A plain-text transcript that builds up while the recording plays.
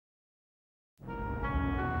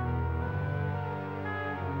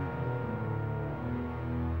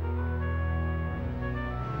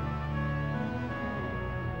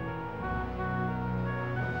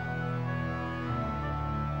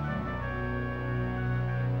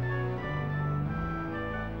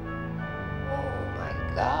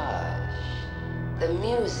gosh, the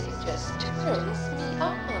music just turns me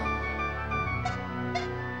on.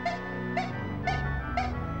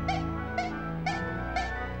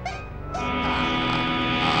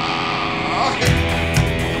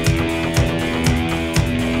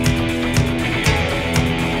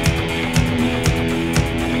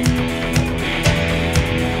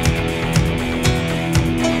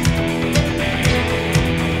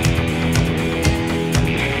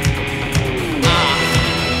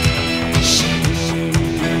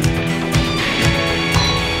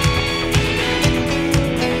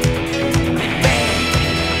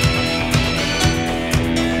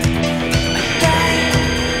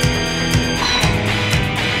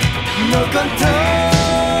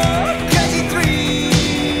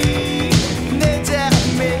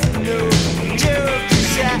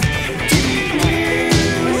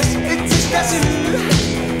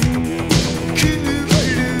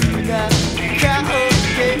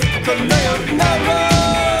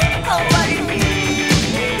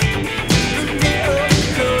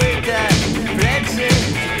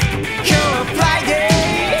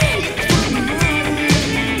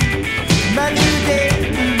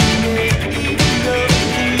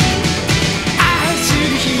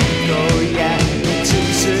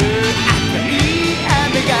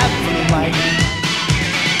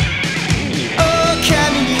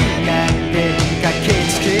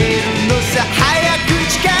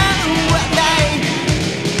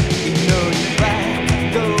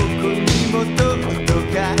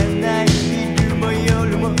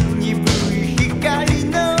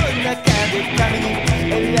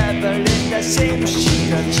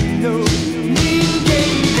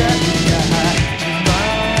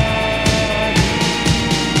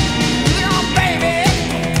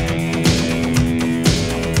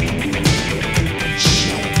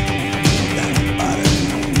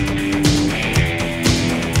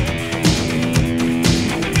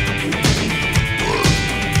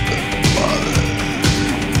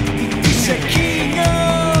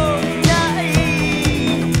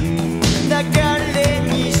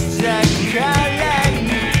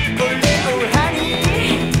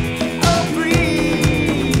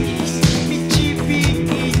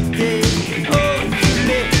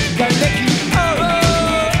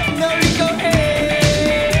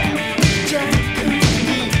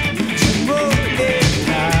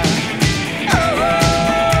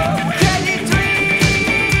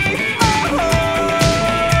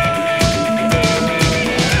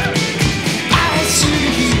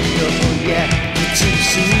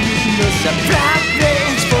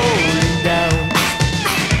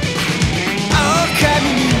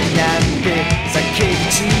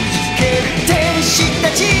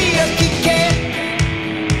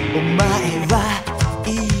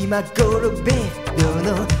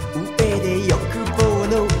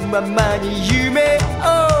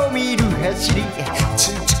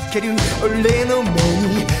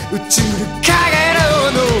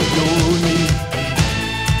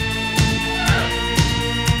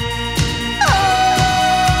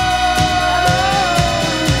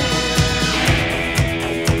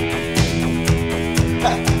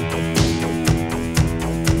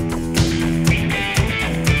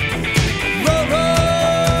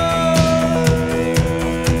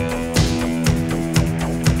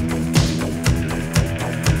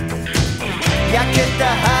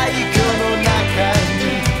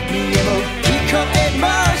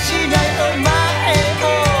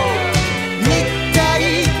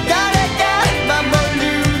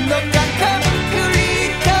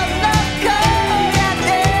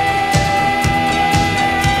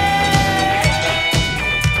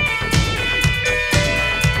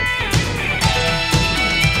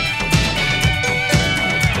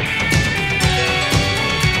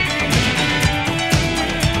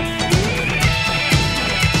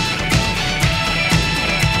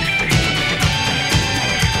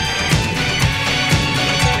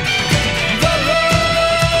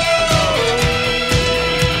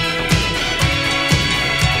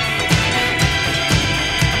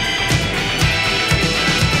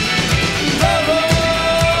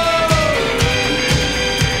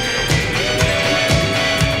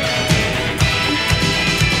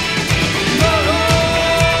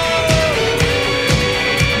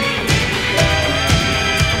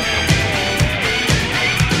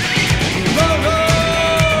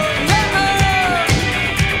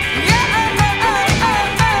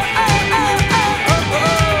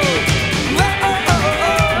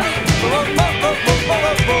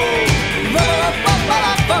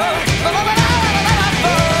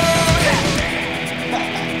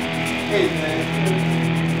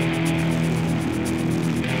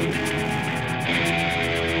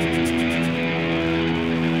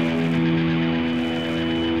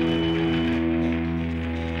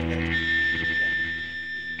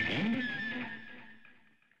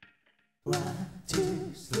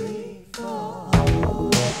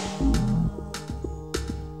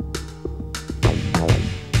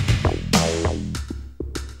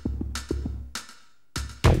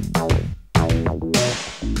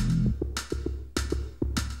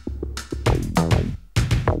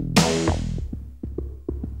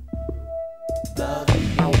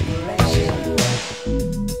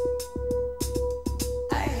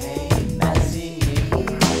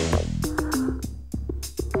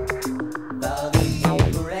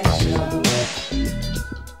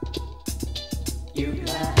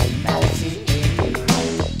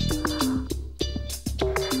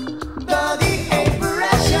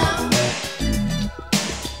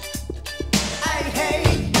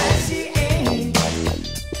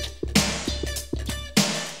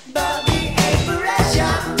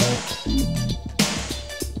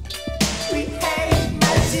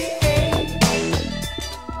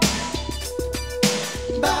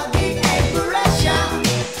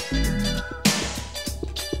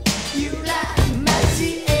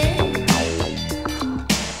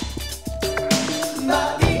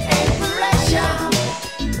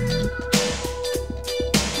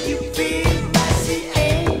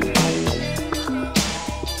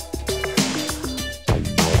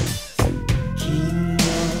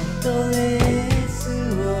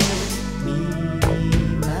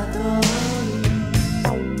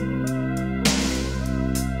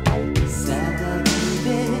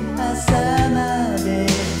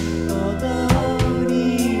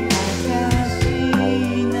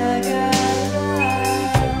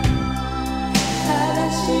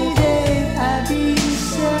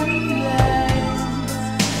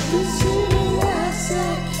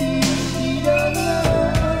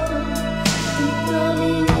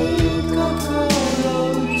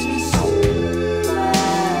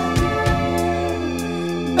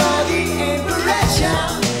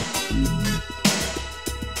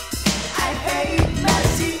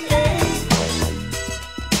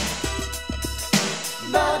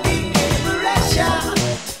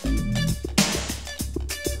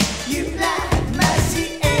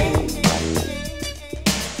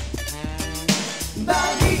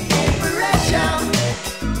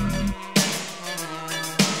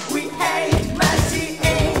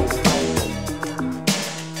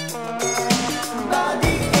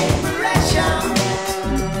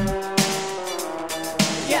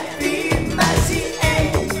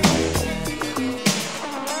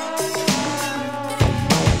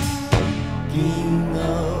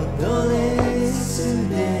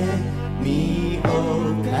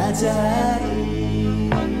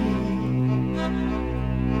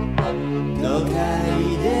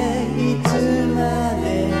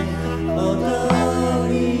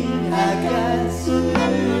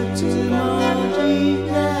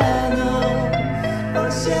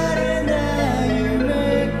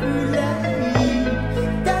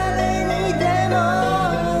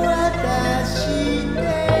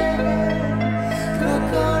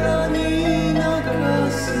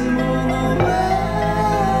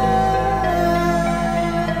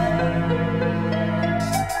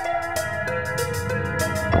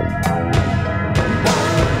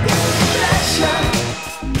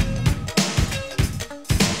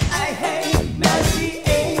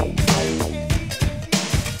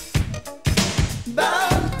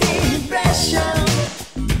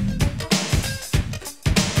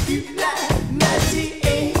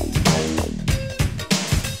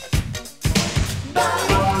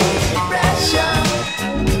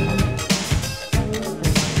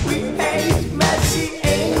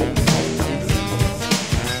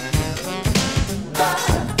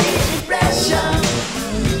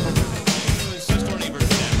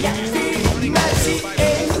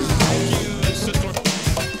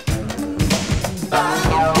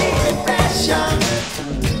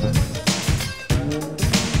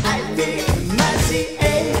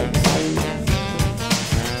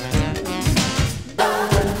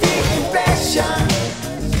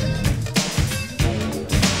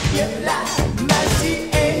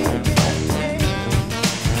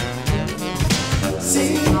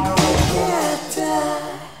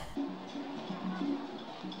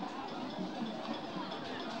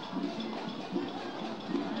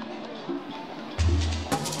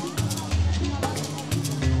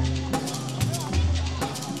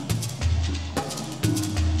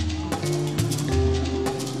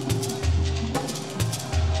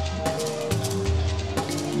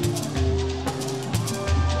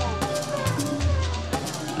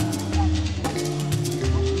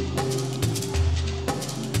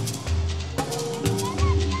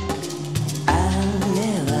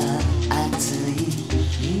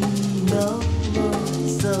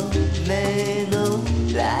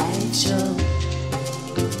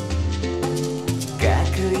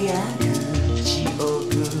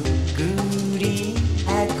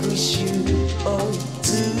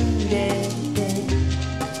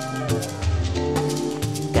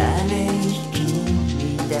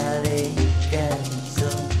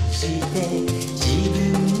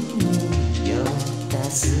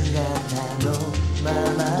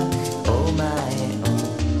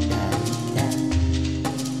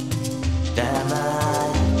 黙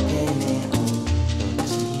って目を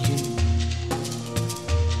閉じる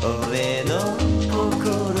俺の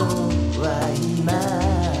心は今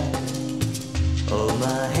お前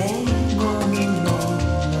の胸の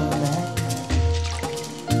中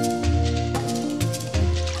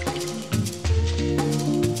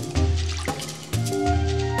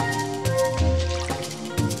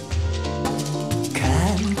感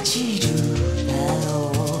じるだろ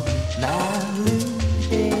うまる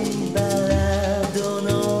でバラード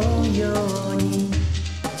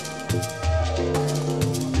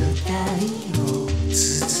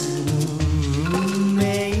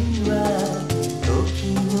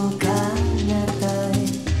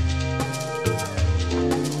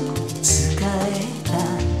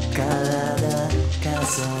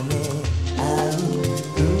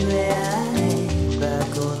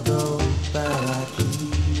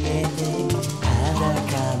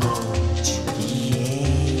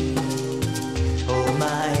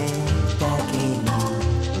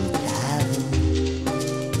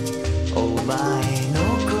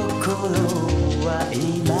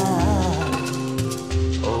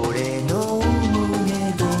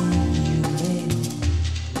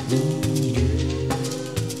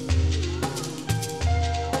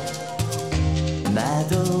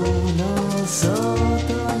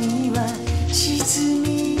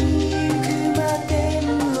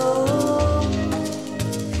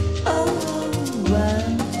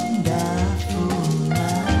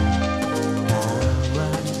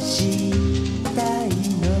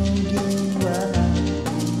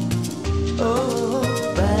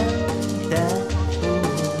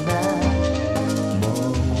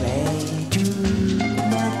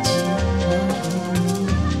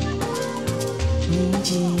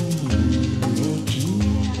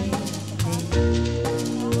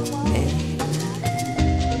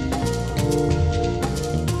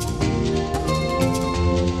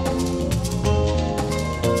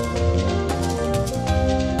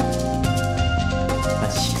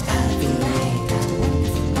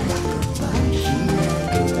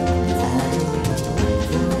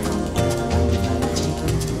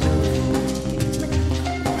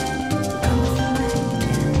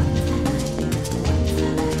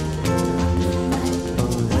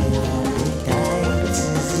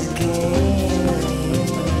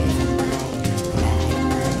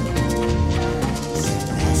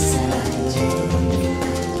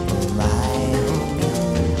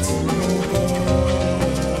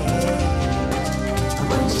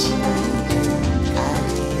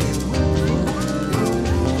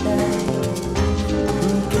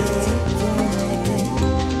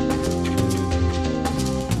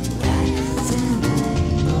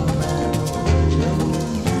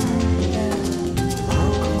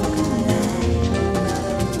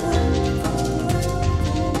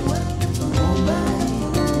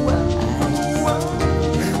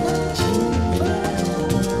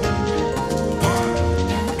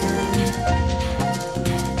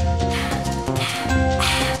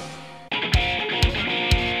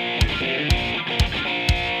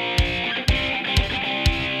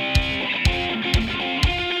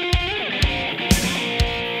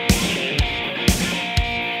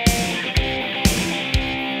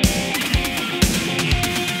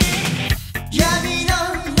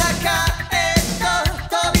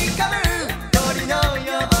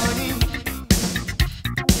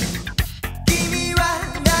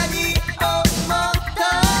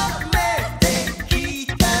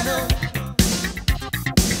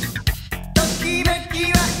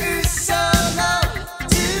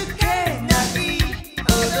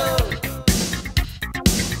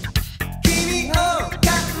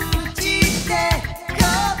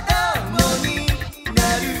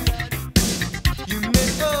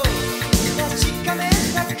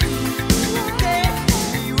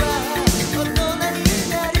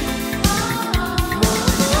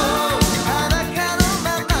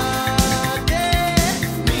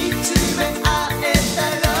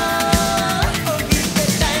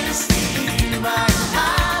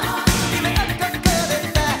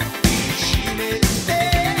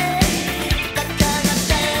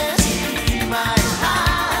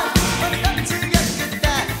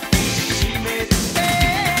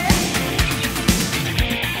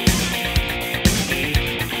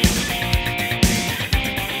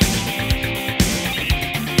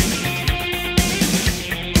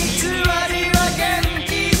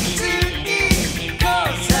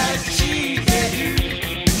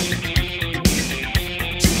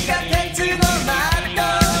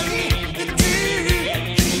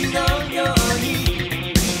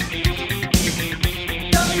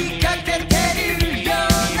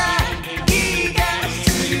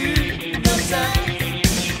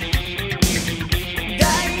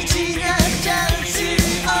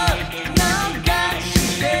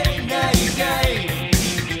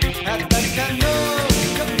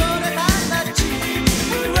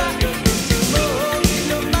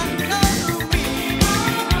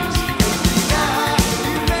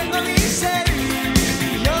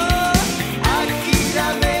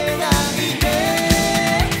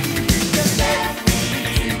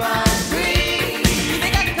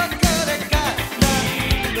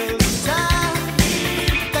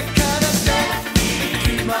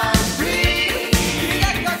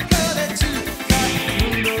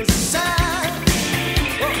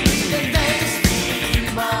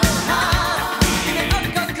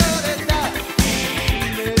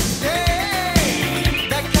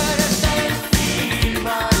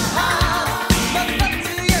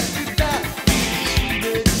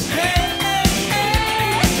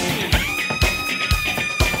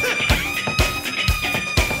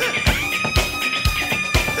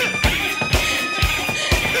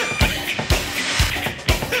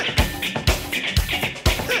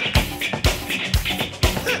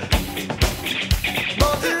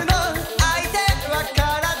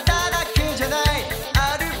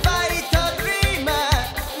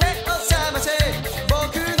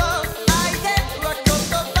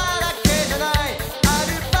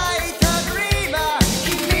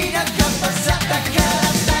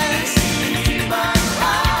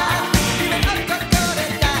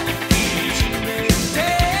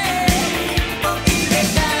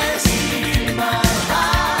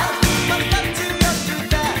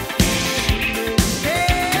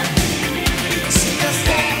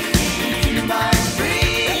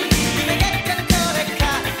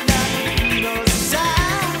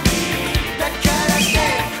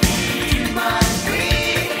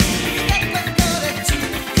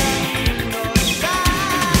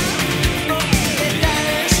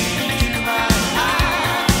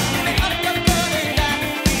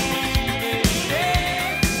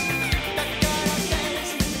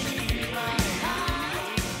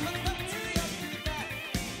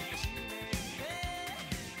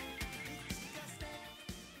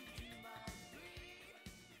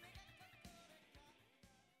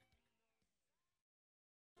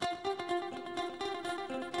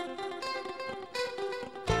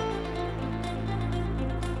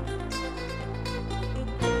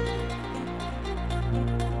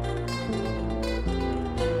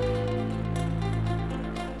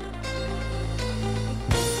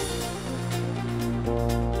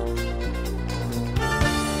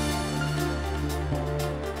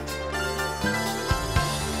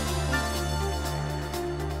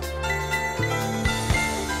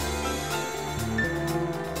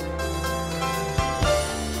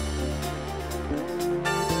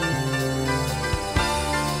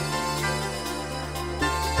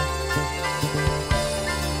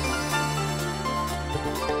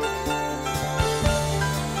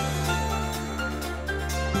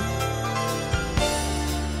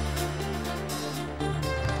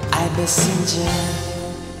messenger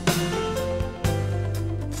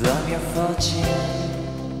from your fortune.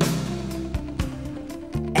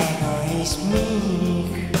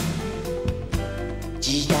 Egoistic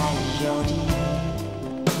時代より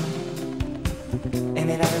エ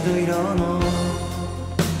メラルド色の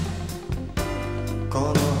こ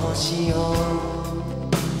の星を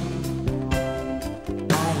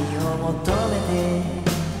愛を求めて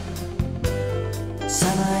さ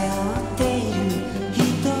まよっている一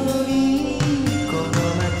人この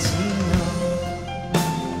街の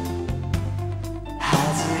外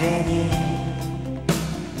れに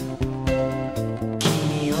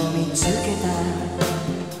君を見つけた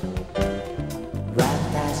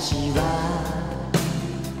私は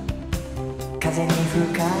風に吹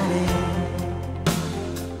かれ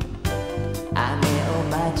雨を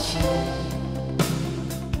待ち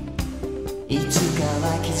いつか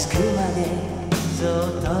は気づくまでそ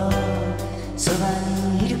っとそば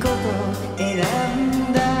にいることを選ん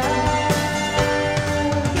だ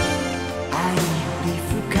愛より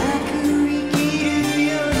深く生きるよ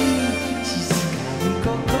り静かに心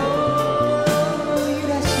を揺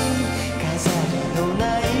らし飾りのな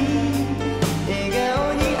い笑顔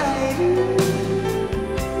に会える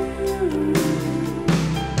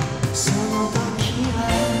その時は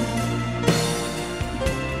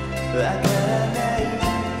わからない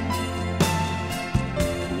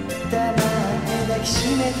黙って抱きし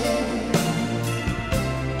めて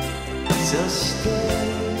そして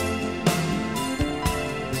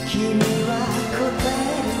君は答え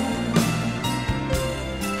る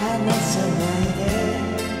離さないで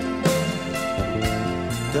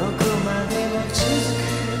どこまでも続く、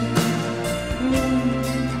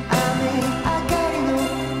雨明かりの道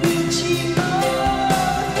を立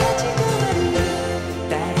ち止まり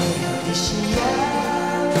誰より幸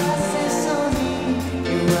せそうに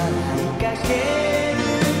笑いかける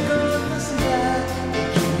ことすらで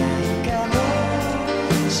きないかも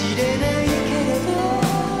しれないけれど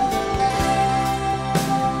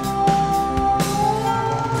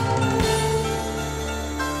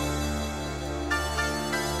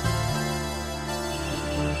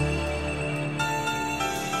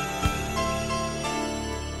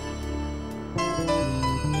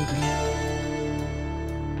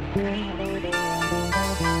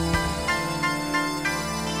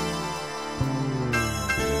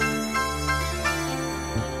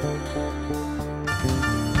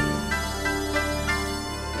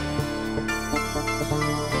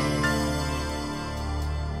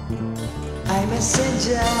I'm a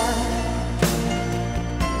messenger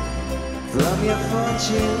from your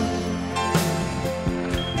fortune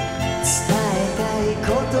伝えたいこ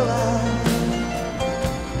とは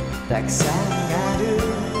たくさんある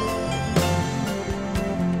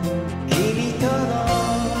君との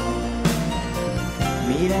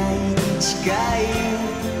未来に近い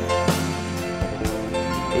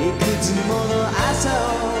いくつもの朝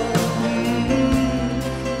を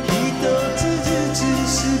一つずつ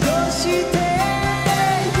過ごして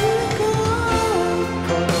ゆこうこ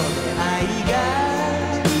の愛が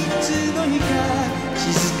いつの日か静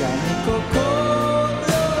かに心を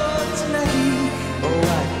つなぎ終わ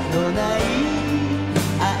りのない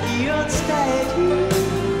愛を伝える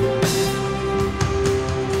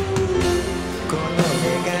この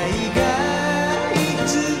願いがいつ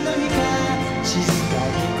の日か静か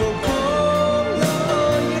に心を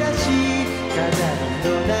揺らし飾り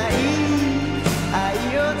のない愛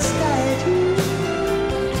を伝える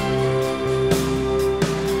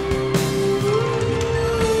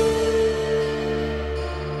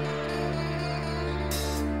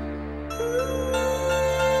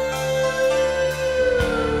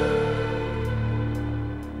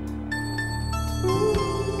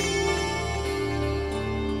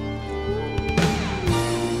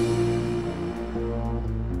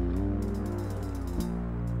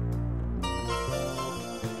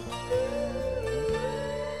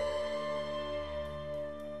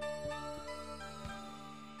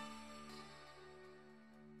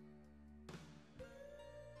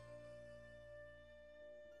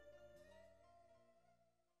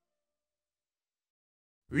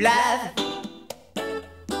Love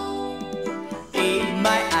in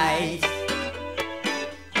my eyes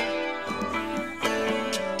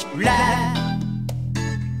Love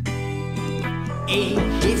in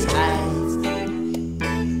his eyes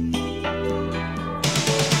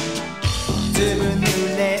ずぶ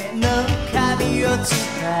濡れの髪を使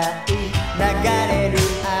い流れる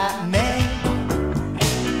雨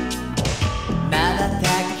瞬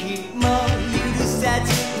きも許さず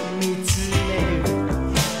見つめる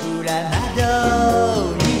裏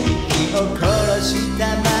窓に火を殺した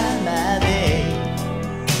ままで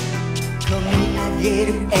げ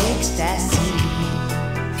るエクスタシー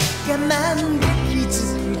我慢でき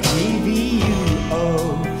ず唇を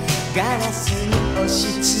ガラスに押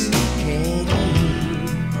し付ける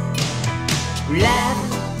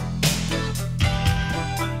Love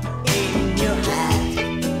in your heart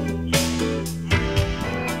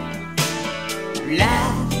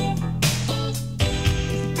Love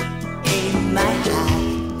in my heart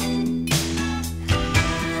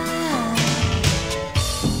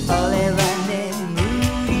俺は眠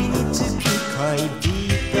りにつき恋人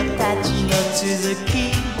たちの続き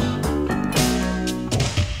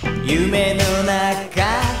夢の中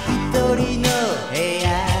一人の部屋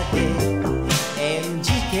で演じ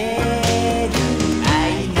てる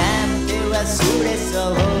愛なんて忘れそ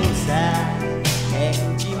うさ返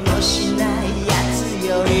事もしないやつよ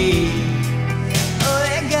り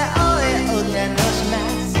俺が俺を楽しま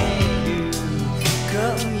せる今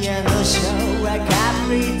夜のショーはカプ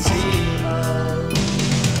リチオ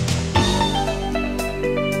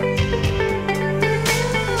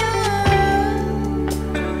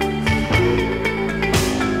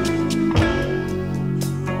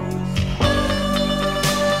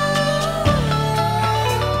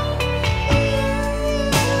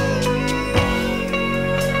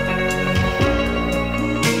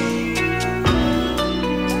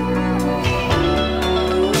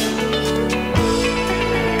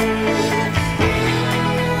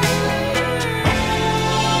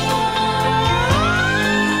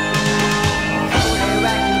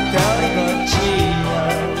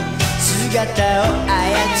姿を操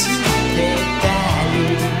ってたり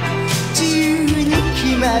自由に気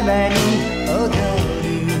ままに踊る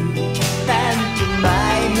パントマ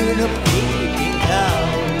イムのPeeping Tom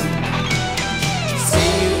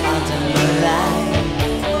See you on the moonlight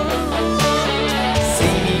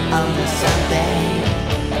See me on the Sunday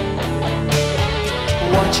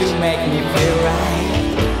Won't you make me feel right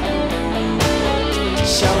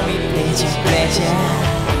Show me pleasure, pleasure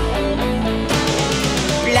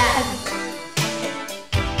Love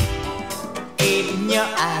in your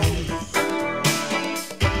eyes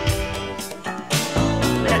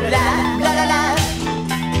La la la la la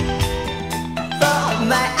For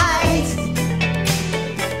my eyes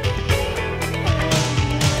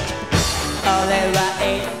俺は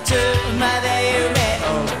いつまで夢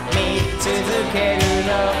を見続けるの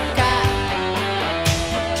か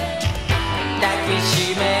抱きし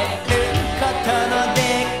めることので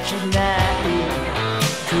きない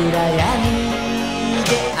暗闇で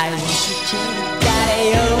愛してる誰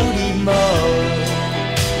よりも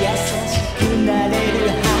優しくなれる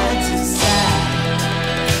はずさ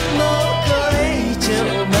もうこれ以上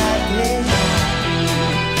待てない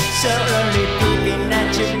ソロリピピな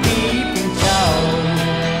ちゅPeeping Tom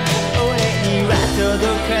俺には届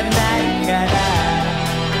かないから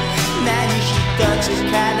何一つ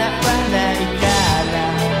叶わないから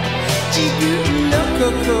自分の心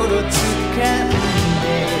掴んで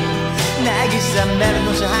慰めるの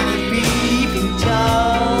さハニーPeeping Tom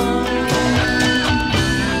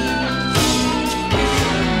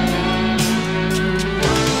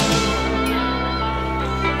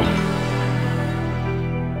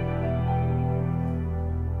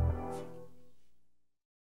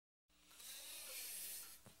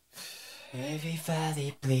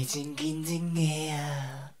Everybody blazing in the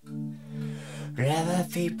air Rubber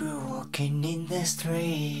people walking in the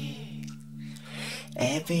street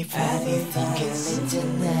Everybody thinking in the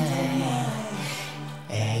night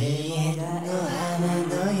永遠の花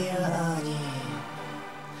のように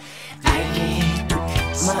I get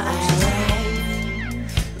my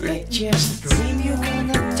life Like just a dream you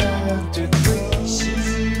cannot turn to dream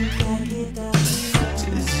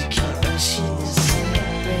続きをしなさい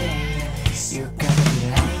You gotta be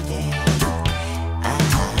like that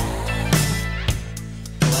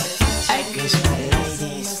I guess I like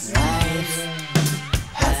this life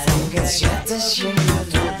It's just a shame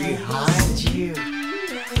to behind you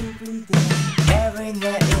Every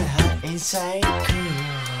night in hot inside cool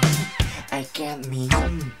I can't mean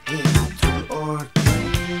it to or do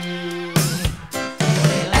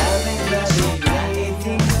Everybody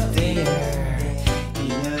anything there 命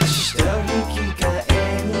と生き返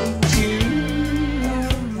る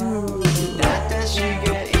私が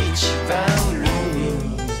一番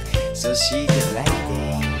lose So she can like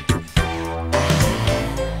that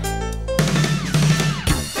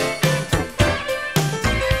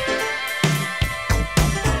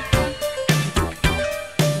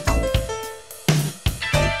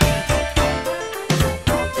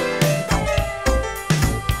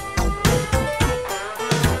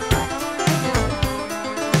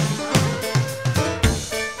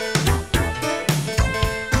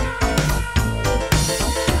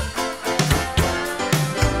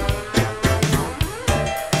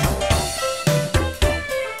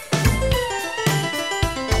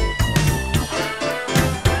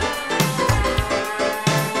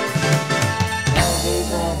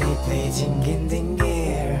blazing in the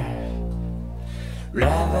air.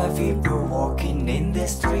 Lava people walking in the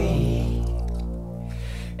street.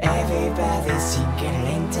 Everybody singing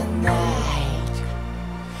in the night.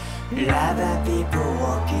 Lava people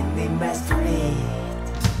walking in my street.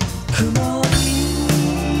 曇り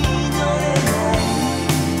のれない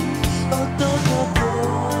男と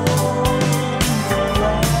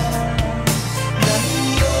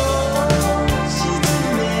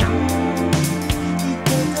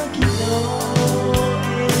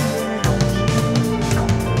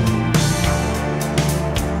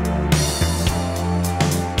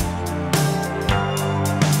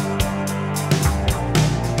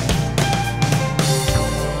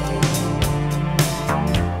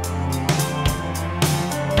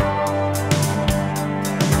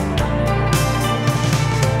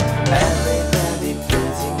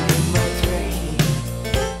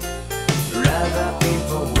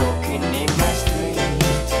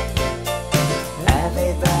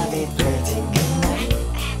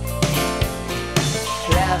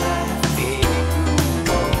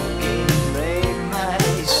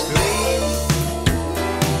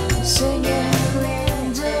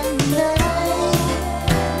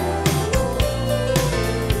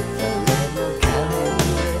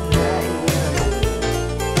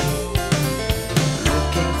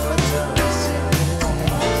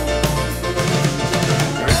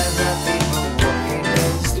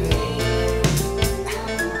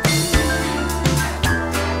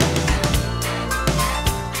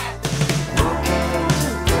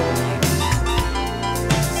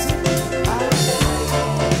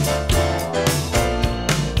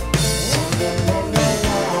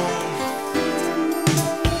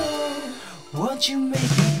You make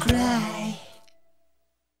me cry.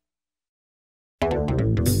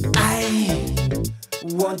 I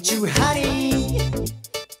want you, honey.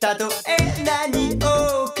 たとえ何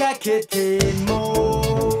をかけて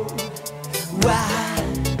も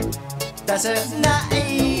渡さな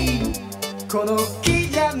いこの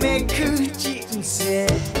きらめく人生。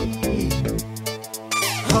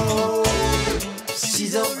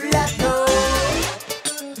星空と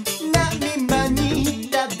波間に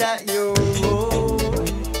漂う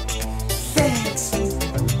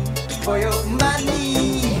For your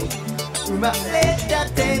money 生まれた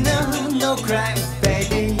ての No crime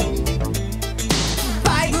baby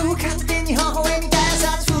バイブ勝手に微笑みた優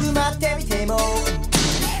しく振る舞ってみても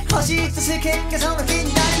星と世間がその気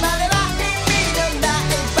になるまでは意味のない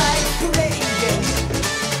バイブレイ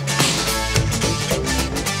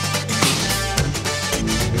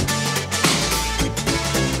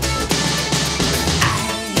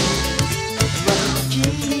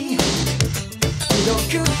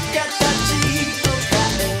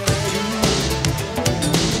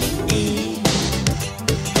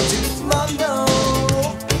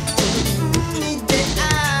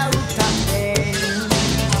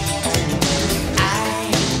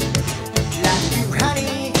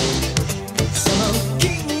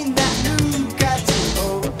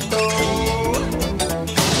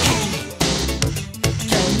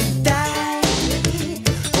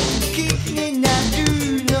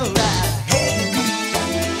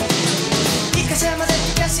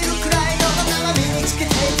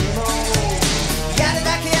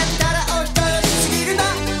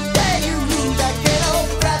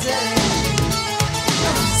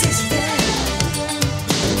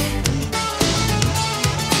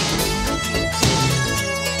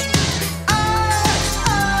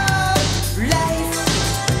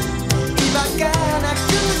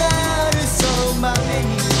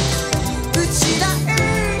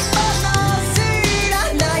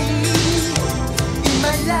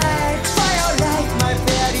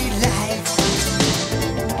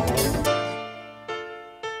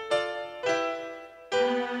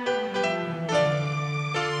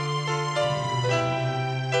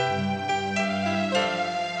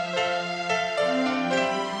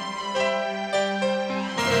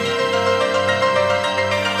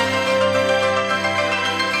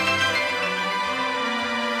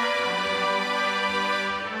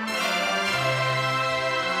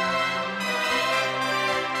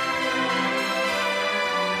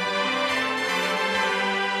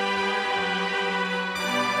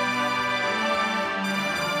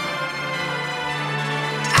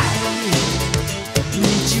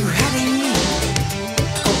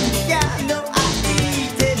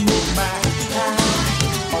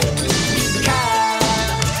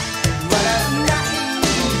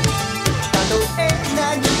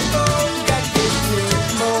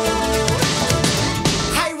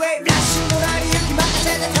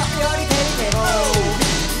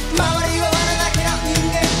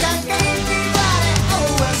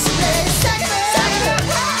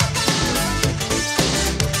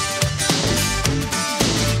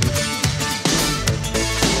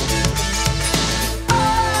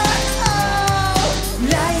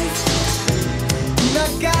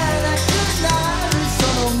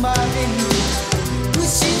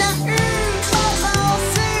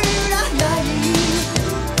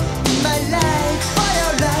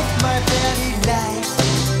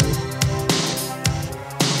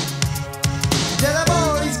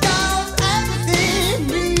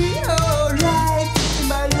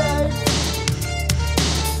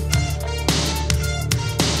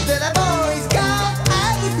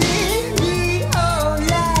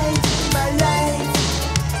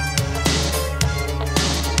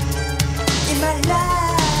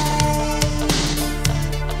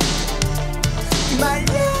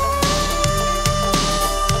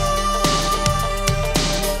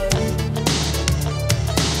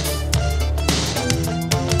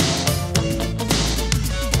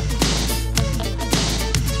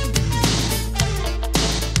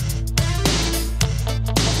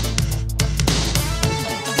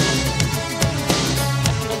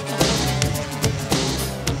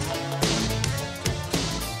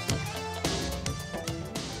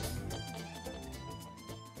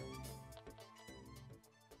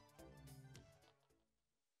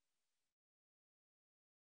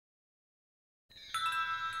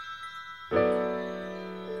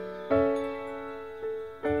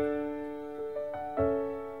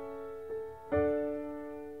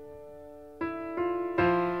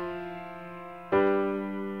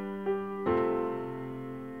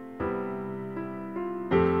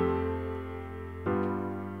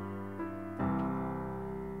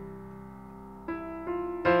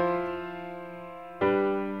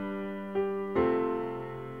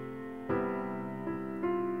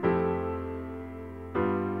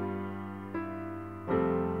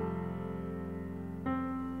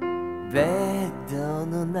ベッド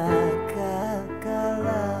の中か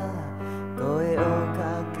ら声を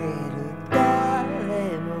かける誰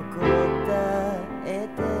も答え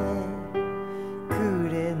てく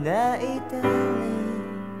れないたり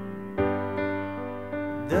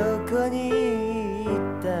どこに行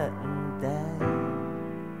ったんだい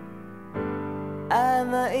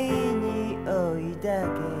甘い匂いだ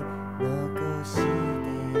け残して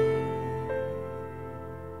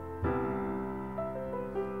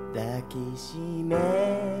抱きしめ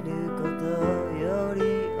ることより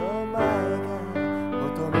お前が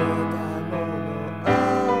求めたものを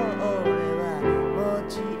俺は持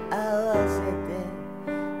ち合わせて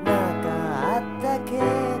なかったけ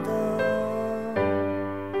ど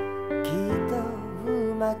きっとう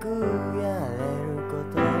まくやれるこ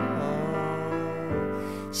とを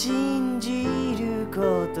信じるこ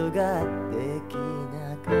とができ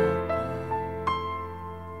なかった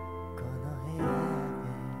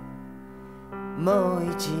もう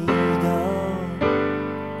一度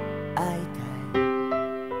会いた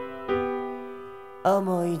い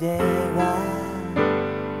思い出は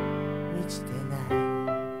満ちてない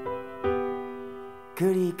繰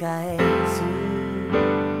り返す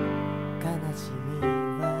悲しみ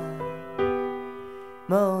は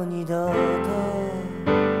もう二度と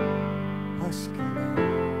欲しくない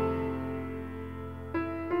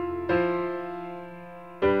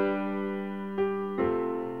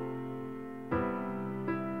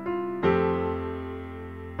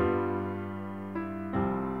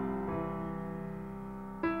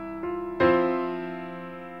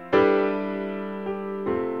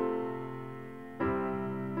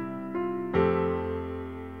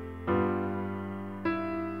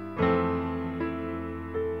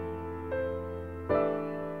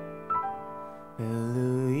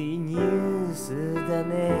古いニュースだ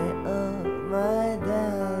ねお前ダ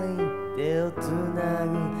ーリン手をつな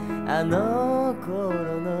ぐあの頃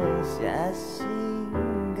の写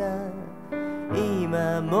真が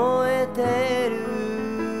今燃えてる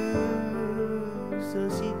そ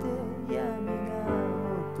して闇が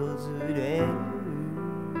訪れる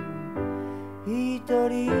一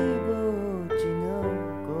人ぼっちの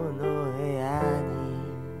この部屋に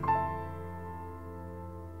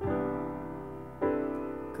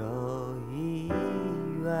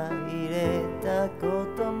入れたこ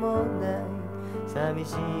ともない寂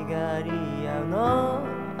しがり屋の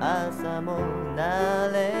朝も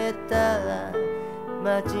慣れたら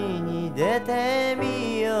街に出て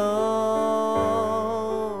みよ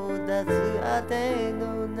う脱当て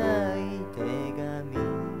のない手紙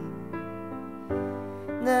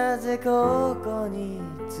なぜここに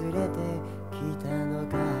連れてきたの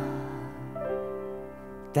か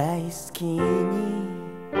大好きに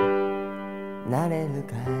なれる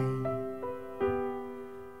かい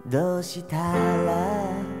どうしたら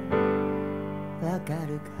わか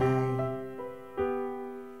るかい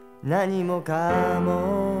何もか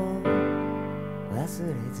も忘れ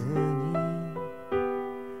ずに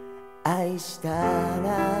愛した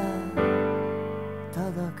ら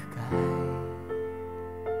届くかい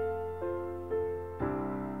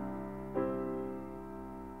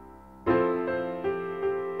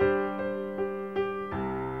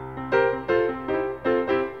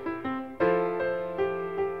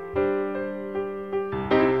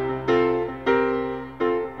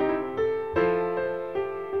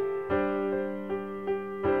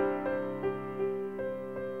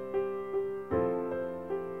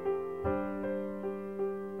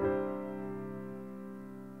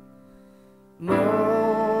もっ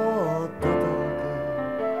と遠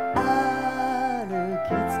く歩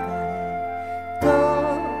き疲れ鳥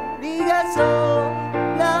が空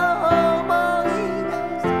を思い出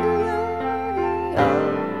すように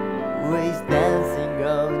Always dancing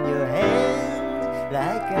on your hand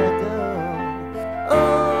like a doll 俺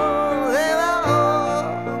は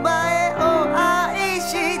お前を愛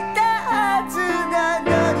したはずなの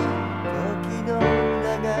に時の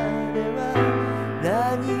流れは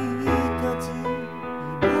何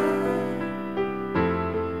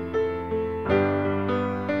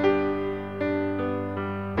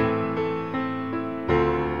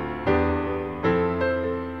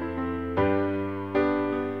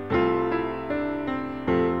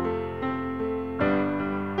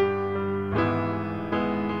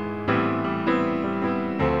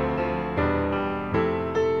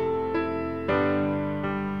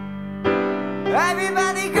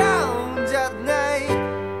Everybody gone じゃない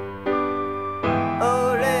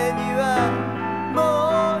俺にはも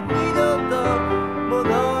う二度と戻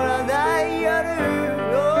らない夜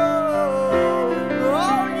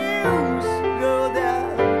All news go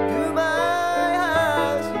down to my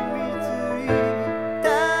house 染みついた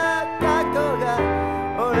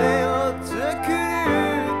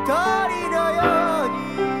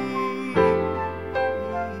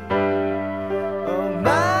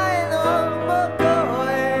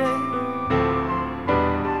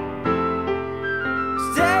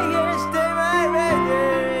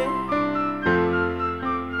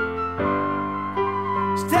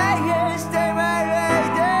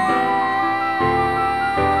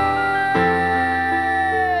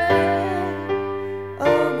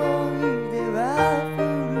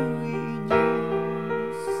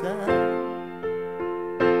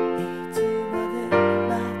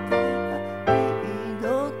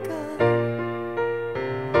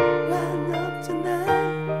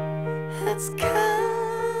疲